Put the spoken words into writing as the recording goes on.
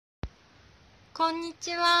こんに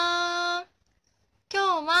ちは。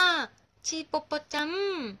今日はちいぽぽちゃん、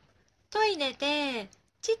トイレで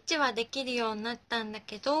チッチはできるようになったんだ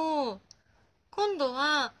けど、今度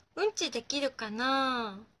はうんちできるか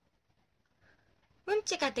な？うん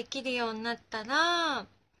ちができるようになったら、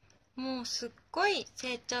もうすっごい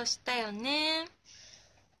成長したよね。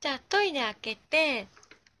じゃあトイレ開けて、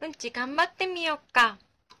うんち頑張ってみようか。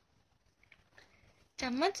じゃ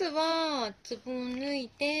あまずはズボンを脱い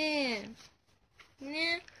で、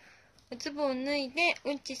ね、ズボンを脱いで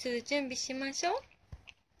うんちする準備しましょ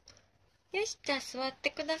う。よし、じゃあ座って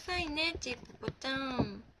くださいね、ちいぽぽちゃ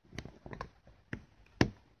ん。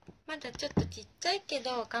まだちょっとちっちゃいけ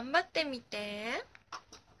ど頑張ってみて。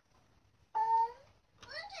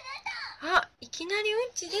あ、いきなり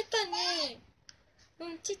うんち出たね。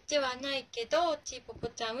ちっちはないけど、ちいぽぽ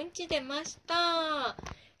ちゃんうんち出ました。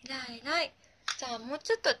えらいえらい。じゃあもう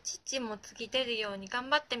ちょっとちっちも次出るように頑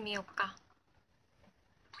張ってみようか。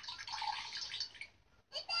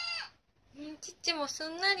ちっちもす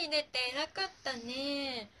んなり出て偉かった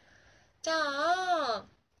ね。じゃあ、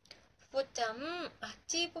ぽぽちゃん、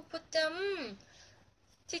ちいぽぽちゃん、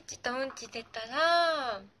ちっちとうんち出た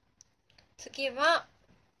ら、次は、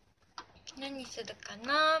何するか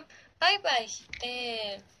な？バイバイし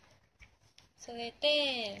て、それ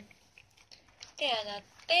で、手洗っ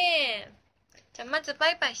て、じゃあまずバ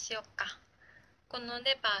イバイしようか。この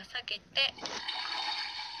レバー下げて、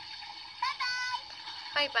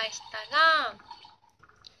バイバイしたら、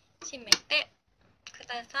閉めてく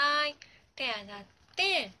ださい。手洗っ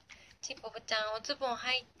て、ちいぽぽちゃんおズボン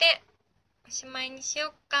履いて、おしまいにしよ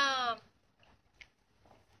っか。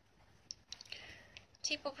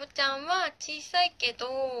ちいぽぽちゃんは小さいけ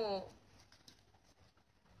ど、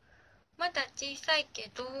まだ小さい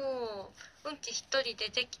けど、うんち一人で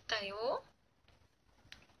できたよ。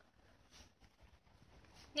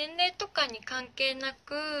年齢とかに関係な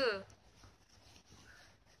く、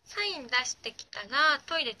サイン出してきたら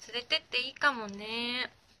トイレ連れてっていいかも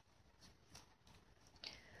ね。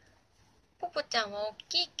ぽぽちゃんは大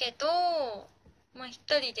きいけど、一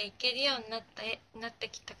人で行けるようになって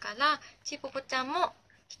きたから、ちいぽぽちゃんも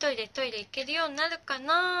一人でトイレ行けるようになるか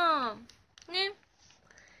な。ね。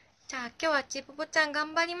じゃあ今日はちいぽぽちゃん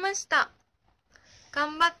頑張りました。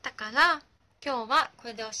頑張ったから、今日はこ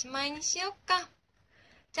れでおしまいにしよっか。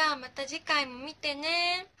じゃあまた次回も見て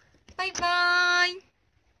ね。バイバーイ。